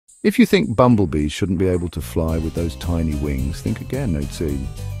If you think bumblebees shouldn't be able to fly with those tiny wings, think again, I'd say.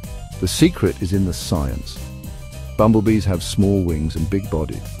 The secret is in the science. Bumblebees have small wings and big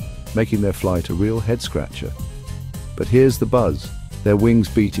bodies, making their flight a real head-scratcher. But here's the buzz. Their wings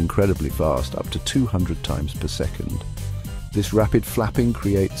beat incredibly fast, up to 200 times per second. This rapid flapping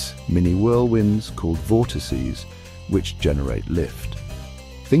creates mini whirlwinds called vortices, which generate lift.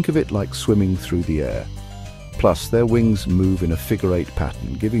 Think of it like swimming through the air. Plus, their wings move in a figure-8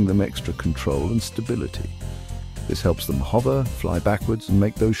 pattern, giving them extra control and stability. This helps them hover, fly backwards, and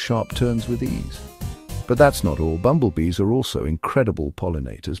make those sharp turns with ease. But that's not all. Bumblebees are also incredible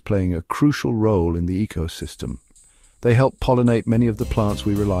pollinators, playing a crucial role in the ecosystem. They help pollinate many of the plants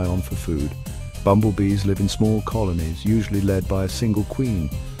we rely on for food. Bumblebees live in small colonies, usually led by a single queen.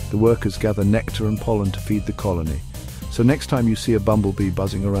 The workers gather nectar and pollen to feed the colony. So next time you see a bumblebee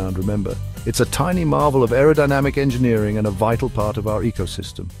buzzing around, remember, it's a tiny marvel of aerodynamic engineering and a vital part of our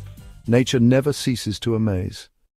ecosystem. Nature never ceases to amaze.